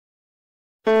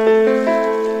And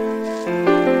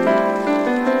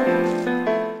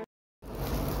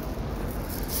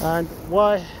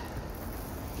why?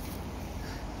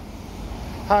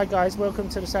 Hi guys, welcome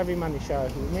to the Savvy Money Show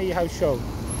with me, your host Sean.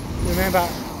 Remember,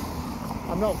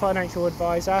 I'm not a financial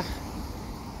advisor,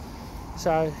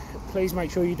 so please make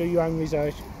sure you do your own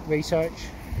research.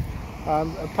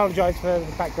 Apologise for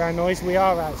the background noise. We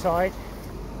are outside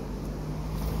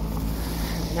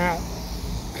now.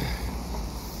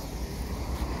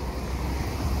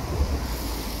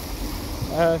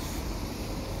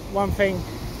 One thing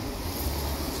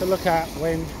to look at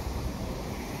when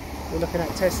we're looking at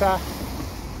Tsla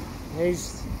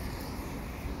is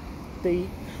the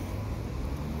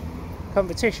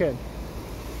competition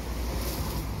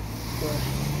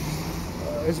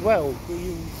as well.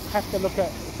 You have to look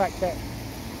at the fact that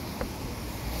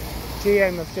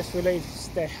GM have just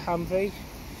released their Humvee.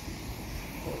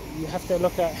 You have to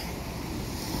look at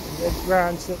the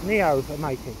brands that Neo are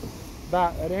making,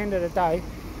 but at the end of the day,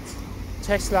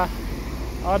 Tsla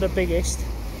are the biggest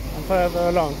and further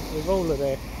along with all of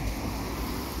their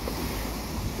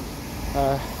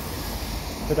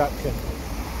production.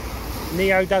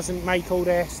 Neo doesn't make all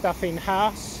their stuff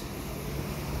in-house.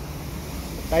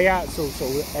 They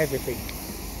outsource everything.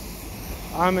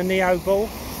 I'm a Neo bull.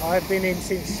 I've been in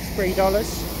since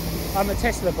 $3. I'm a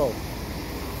Tsla bull.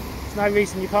 There's no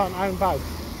reason you can't own both.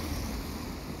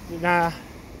 Now,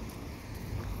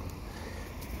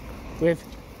 with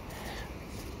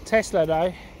Tsla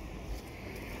though,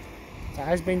 it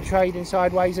has been trading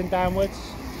sideways and downwards,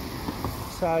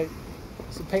 so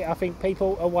I think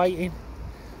people are waiting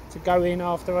to go in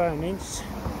after earnings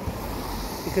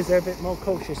because they're a bit more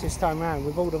cautious this time around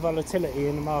with all the volatility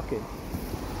in the market.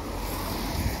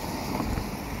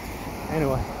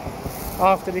 Anyway,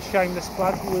 after this shameless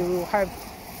plug, we will have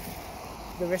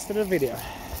the rest of the video.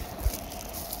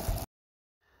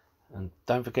 And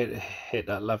don't forget to hit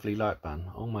that lovely like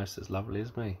button, almost as lovely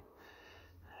as me.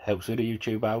 Helps with the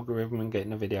YouTube algorithm and getting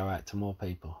the video out to more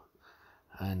people.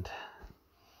 And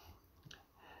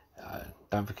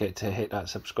don't forget to hit that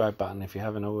subscribe button if you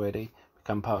haven't already.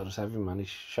 Become part of the Savvy Money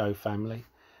Show family.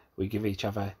 We give each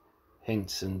other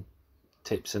hints and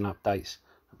tips and updates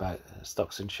about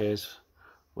stocks and shares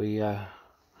we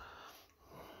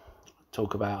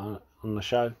talk about on the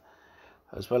show.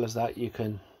 As well as that, you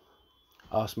can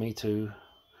ask me to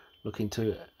look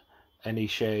into any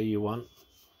share you want,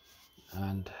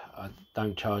 and I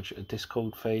don't charge a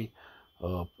Discord fee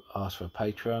or ask for a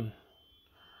Patreon.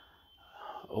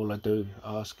 All I do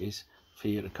ask is for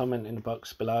you to comment in the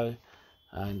box below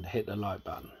and hit the like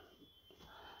button.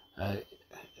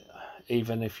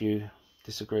 Even if you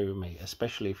disagree with me,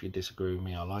 especially if you disagree with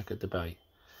me, I like a debate,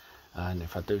 and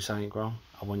if I do something wrong,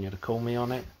 I want you to call me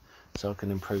on it so I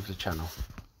can improve the channel.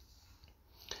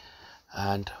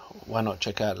 And why not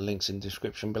check out the links in the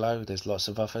description below? There's lots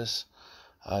of offers.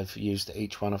 I've used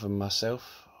each one of them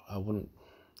myself. I wouldn't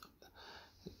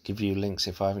give you links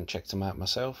if I haven't checked them out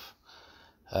myself.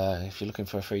 If you're looking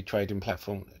for a free trading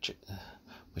platform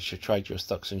which should trade your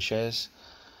stocks and shares,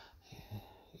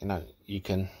 you know, you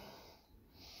can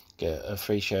get a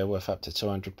free share worth up to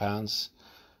 £200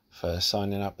 for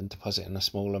signing up and depositing a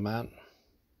small amount.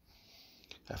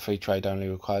 A free trade only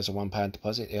requires a £1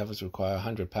 deposit. The others require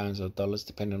 £100 or dollars,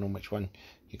 depending on which one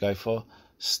you go for.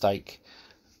 Stake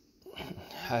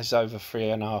has over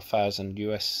 3,500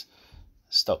 US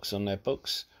stocks on their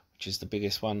books, which is the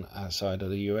biggest one outside of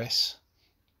the US.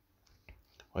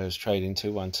 Whereas Trading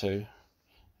 212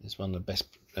 is one of the best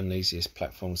and easiest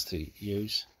platforms to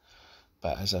use.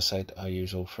 But as I said, I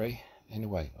use all three.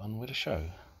 Anyway, on with the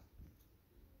show.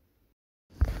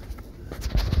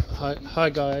 Hi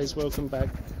guys, welcome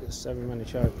back to the Savvy Money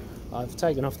Show. I've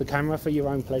taken off the camera for your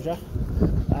own pleasure,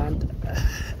 and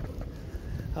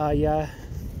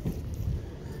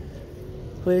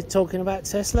we're talking about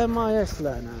Tsla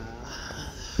now.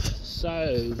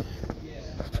 So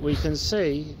we can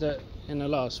see that in the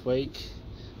last week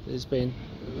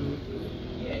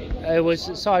there was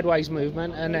a sideways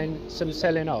movement and then some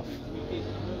selling off.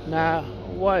 Now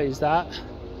why is that?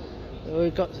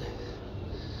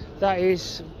 That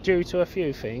is due to a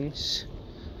few things.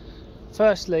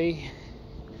 Firstly,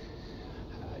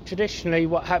 traditionally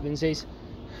what happens is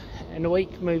in the week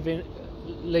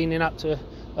leaning up to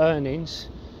earnings,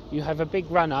 you have a big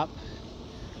run up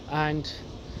and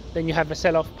then you have a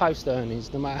sell off post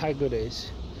earnings, no matter how good it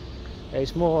is.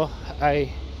 It's more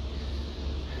a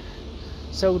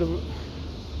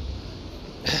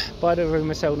buy the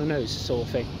rumour, sell the news sort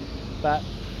of thing. But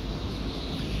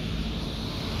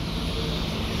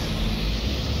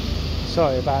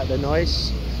sorry about the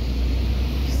noise.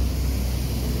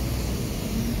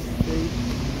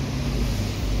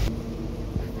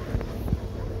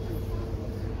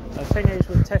 thing is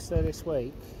with Tesla this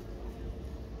week,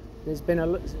 there's been a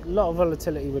lot of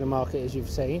volatility with the market, as you've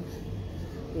seen.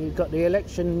 We've got the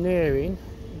election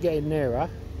getting nearer.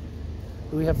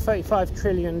 We have $35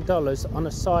 trillion on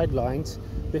the sidelines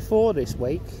before this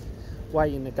week,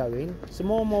 waiting to go in. So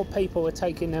more and more people are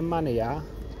taking their money out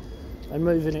and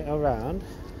moving it around.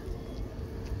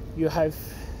 You have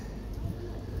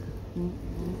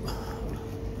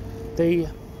the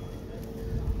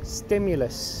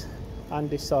stimulus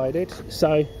undecided,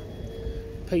 so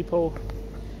people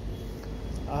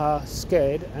are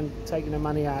scared and taking their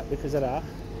money out because of that.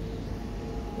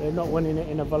 They're not wanting it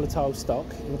in a volatile stock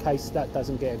in case that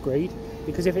doesn't get agreed,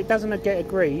 because if it doesn't get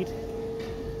agreed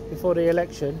before the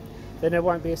election, then there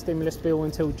won't be a stimulus bill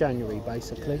until January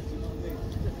basically,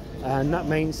 and that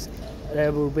means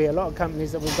there will be a lot of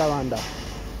companies that will go under.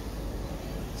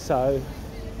 So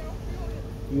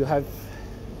you have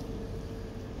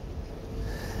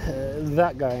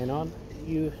that going on.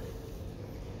 You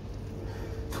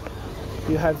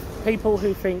have people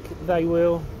who think they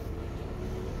will.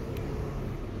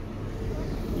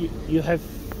 You have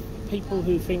people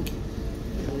who think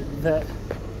that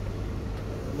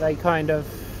they kind of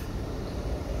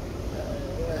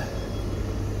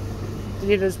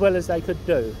did as well as they could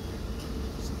do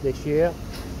this year.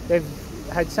 They've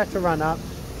had such a run up,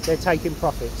 they're taking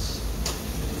profits.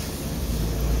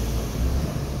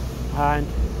 And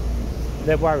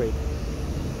they're worried.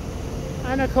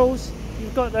 And of course,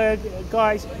 you've got the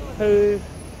guys who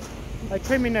are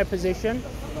trimming their position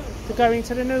to go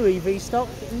into the new EV stock,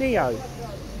 NIO.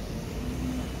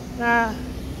 Now,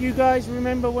 you guys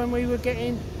remember when we were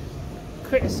getting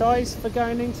criticised for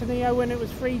going into NIO when it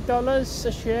was $3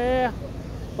 a share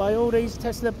by all these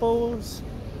Tesla bulls?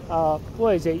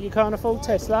 What is it? You can't afford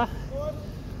Tesla.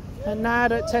 And now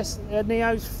that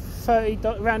NIO's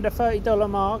around the $30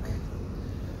 mark,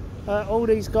 all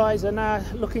these guys are now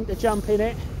looking to jump in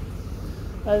it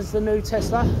as the new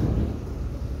Tesla.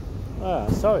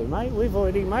 Sorry mate, we've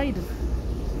already made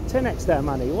 10x that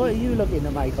money. What are you looking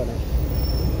to make on it?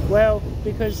 Well,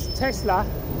 because Tesla,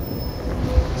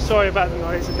 sorry about the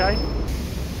noise again,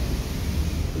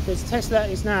 because Tesla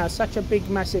is now such a big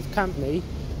massive company.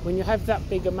 When you have that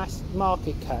big a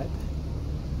market cap,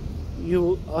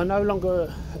 you are no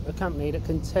longer a company that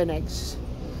can 10x,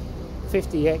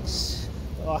 50x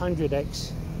or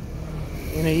 100x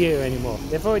in a year anymore.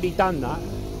 They've already done that.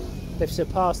 They've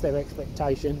surpassed their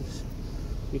expectations.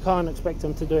 You can't expect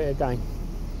them to do it again.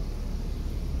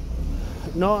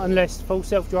 Not unless full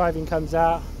self-driving comes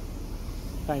out.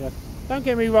 Don't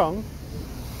get me wrong,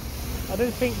 I do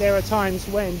think there are times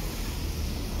when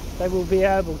they will be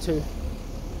able to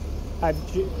have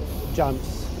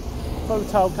jumps.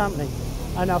 Volatile company,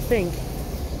 and I think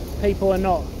people are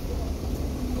not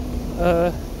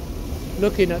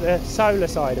looking at the solar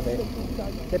side of it.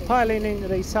 They're piling into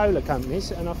these solar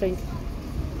companies, and I think,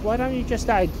 why don't you just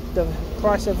add the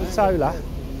price of the solar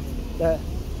that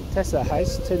Tesla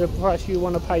has to the price you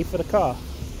want to pay for the car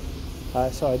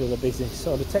side of the business,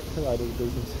 or the tech side of the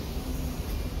business?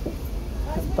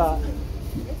 But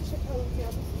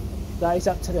that is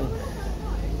up to them.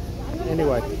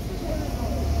 Anyway,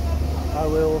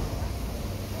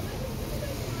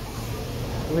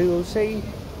 we will see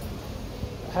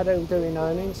how they'll do in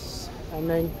earnings, and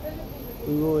then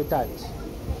we will adapt.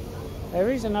 There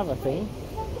is another thing.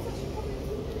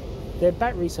 Their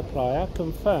battery supplier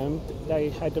confirmed they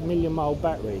had a 1,000,000-mile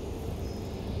battery,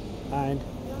 and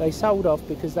they sold off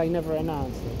because they never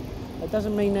announced it. That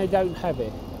doesn't mean they don't have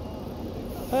it.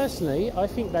 Personally, I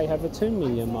think they have a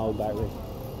 2,000,000-mile battery,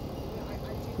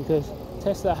 because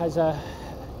Tesla has a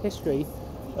history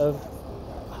of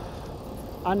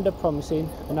under-promising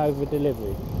and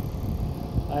over-delivery.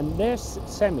 And their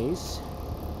semis,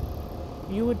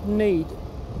 you would need,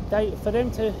 for them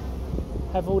to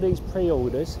have all these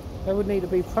pre-orders, they would need to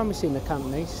be promising the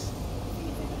companies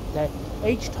that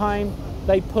each time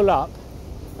they pull up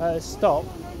at a stop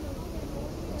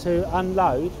to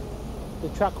unload, the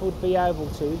truck would be able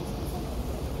to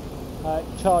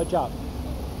charge up.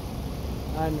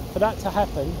 And for that to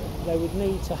happen, they would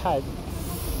need to have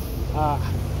a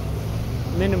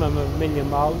minimum of 1,000,000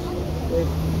 miles, with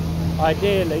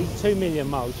ideally 2,000,000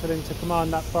 miles for them to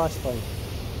command that price point.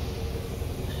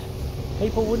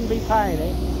 People wouldn't be paying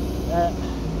it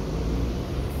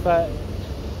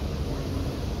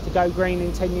to go green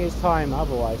in 10 years time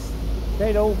otherwise.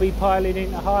 They'd all be piling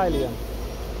into Hylium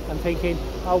and thinking,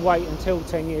 I'll wait until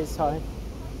 10 years time,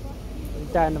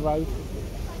 down the road,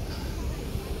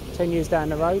 10 years down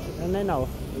the road, and then I'll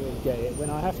get it when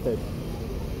I have to.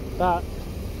 But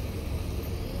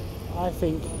I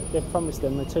think they've promised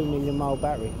them a 2,000,000-mile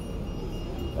battery.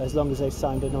 as long as they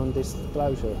signed a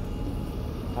non-disclosure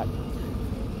act.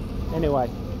 Anyway,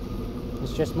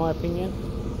 it's just my opinion.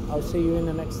 I'll see you in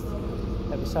the next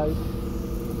episode.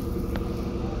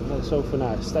 That's all for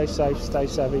now. Stay safe, stay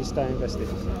savvy, stay invested.